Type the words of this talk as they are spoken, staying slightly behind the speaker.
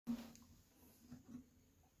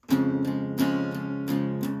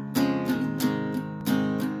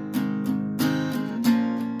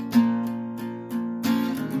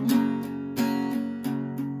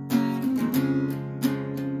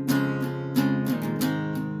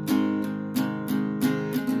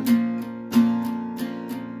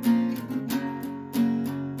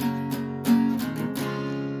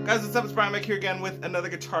I'm back here again with another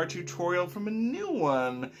guitar tutorial from a new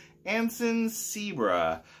one, Anson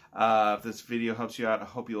Seabra. If this video helps you out, I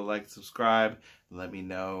hope you'll like and subscribe. Let me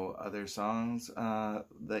know other songs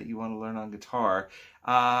that you want to learn on guitar.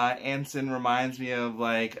 Anson reminds me of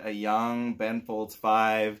like a young Ben Folds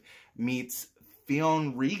 5 meets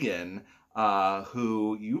Fionn Regan,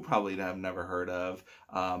 who you probably have never heard of,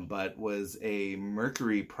 but was a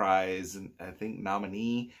Mercury Prize, I think,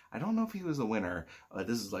 nominee. I don't know if he was a winner.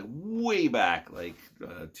 This is like way back, like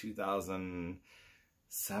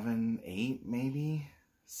 2007, 8, maybe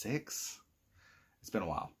 6. It's been a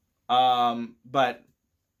while. But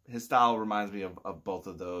his style reminds me of both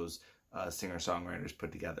of those singer-songwriters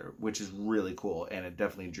put together, which is really cool, and it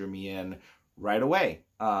definitely drew me in right away,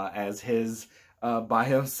 as his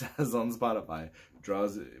bio says on Spotify,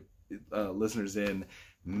 draws listeners in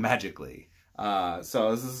magically.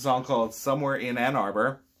 So this is a song called Somewhere in Ann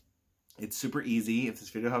Arbor. It's super easy. If this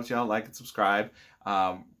video helps you out, like and subscribe.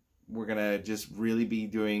 We're gonna just really be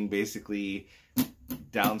doing basically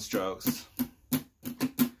downstrokes.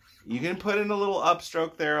 You can put in a little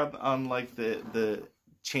upstroke there on like the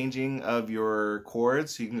changing of your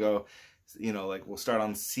chords. So you can go, you know, like we'll start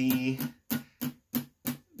on C,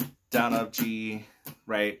 down, up, G,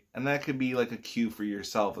 right? And that could be like a cue for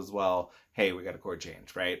yourself as well. Hey, we got a chord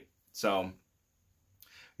change, right? So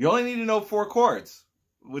you only need to know 4 chords,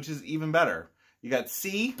 which is even better. You got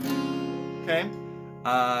C, okay,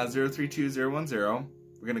 0, 3, 2, 0, 1, 0.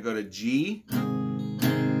 We're gonna go to G, 3,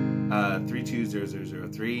 2, 0, 0, 0,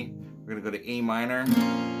 3. We're gonna go to A minor,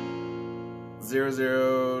 0,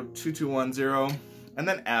 0, 2, 2, 1, 0, and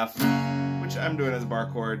then F, which I'm doing as a bar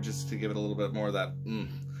chord just to give it a little bit more of that.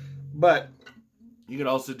 But you could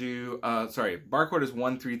also do, sorry, bar chord is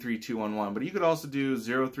 1, 3, 3, 2, 1, 1, but you could also do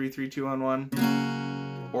 0, 3, 3, 2, 1, 1,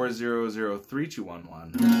 or 0, 0, 3, 2, 1,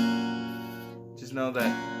 1. Just know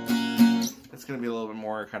that it's going to be a little bit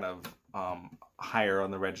more kind of higher on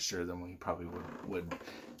the register than we probably would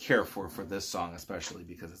care for this song, especially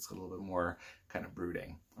because it's a little bit more kind of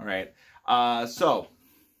brooding. All right, so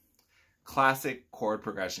classic chord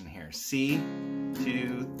progression here. C,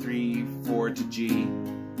 2, 3, 4 to G,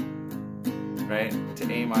 right, to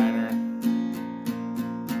A minor,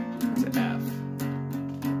 to F.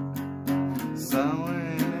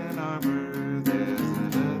 Somewhere in Ann Arbor, there's a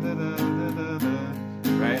da-da-da-da-da-da,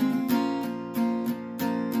 right?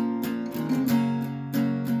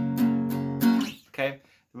 Okay,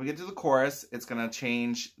 when we get to the chorus, it's going to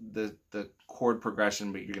change the chord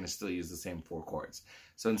progression, but you're going to still use the same 4 chords.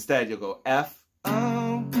 So instead, you'll go F,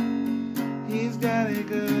 oh, he's got it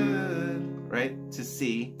good, right, to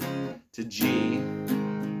C, to G,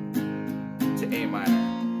 to A minor,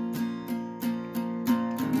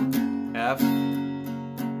 F,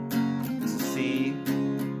 to C,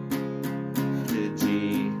 to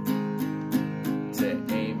G, to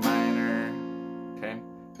A minor, okay?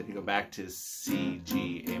 Then you go back to C,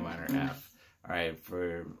 G, A minor, F, all right,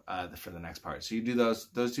 for the next part. So you do those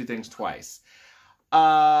 2 things twice.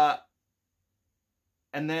 And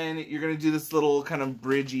then you're going to do this little kind of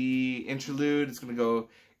bridgey interlude. It's going to go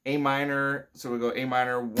A minor, so we go A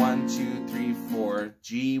minor, 1, 2, 3, 4,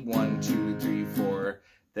 G, 1, 2, 3, 4,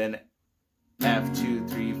 then F, 2,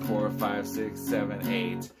 3, 4, 5, 6, 7,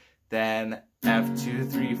 8, then F, 2,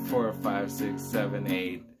 3, 4, 5, 6, 7,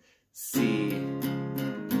 8, C,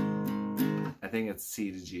 I think it's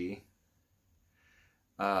C to G,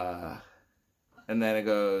 and then it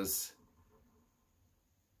goes,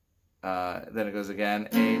 again,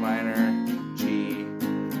 A minor, G,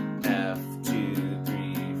 F, 2,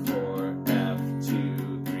 3, 4, F,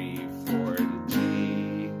 2, 3, 4 to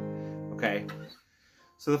G. Okay.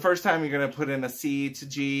 So the first time you're going to put in a C to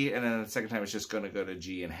G, and then the second time it's just going to go to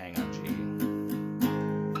G and hang on G.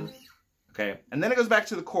 Okay. And then it goes back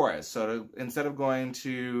to the chorus. So instead of going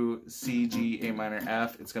to C, G, A minor,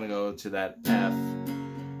 F, it's going to go to that F.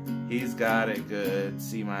 He's got it good,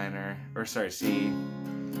 C minor, or sorry, C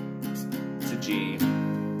to G,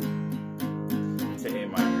 to A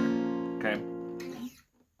minor, okay?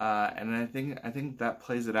 And I think that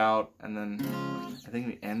plays it out, and then I think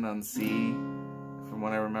we end on C, from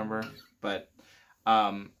what I remember, but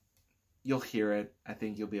you'll hear it. I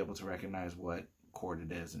think you'll be able to recognize what chord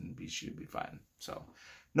it is, and should be fine. So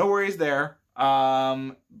no worries there.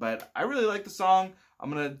 But I really like the song. I'm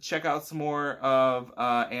gonna check out some more of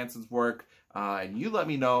Anson's work, and you let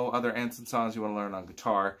me know other Anson songs you want to learn on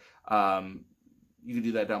guitar. You can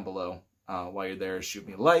do that down below. While you're there, shoot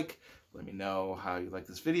me a like. Let me know how you like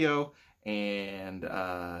this video. And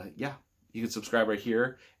yeah, you can subscribe right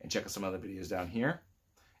here and check out some other videos down here.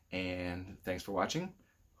 And thanks for watching.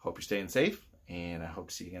 Hope you're staying safe, and I hope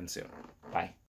to see you again soon. Bye.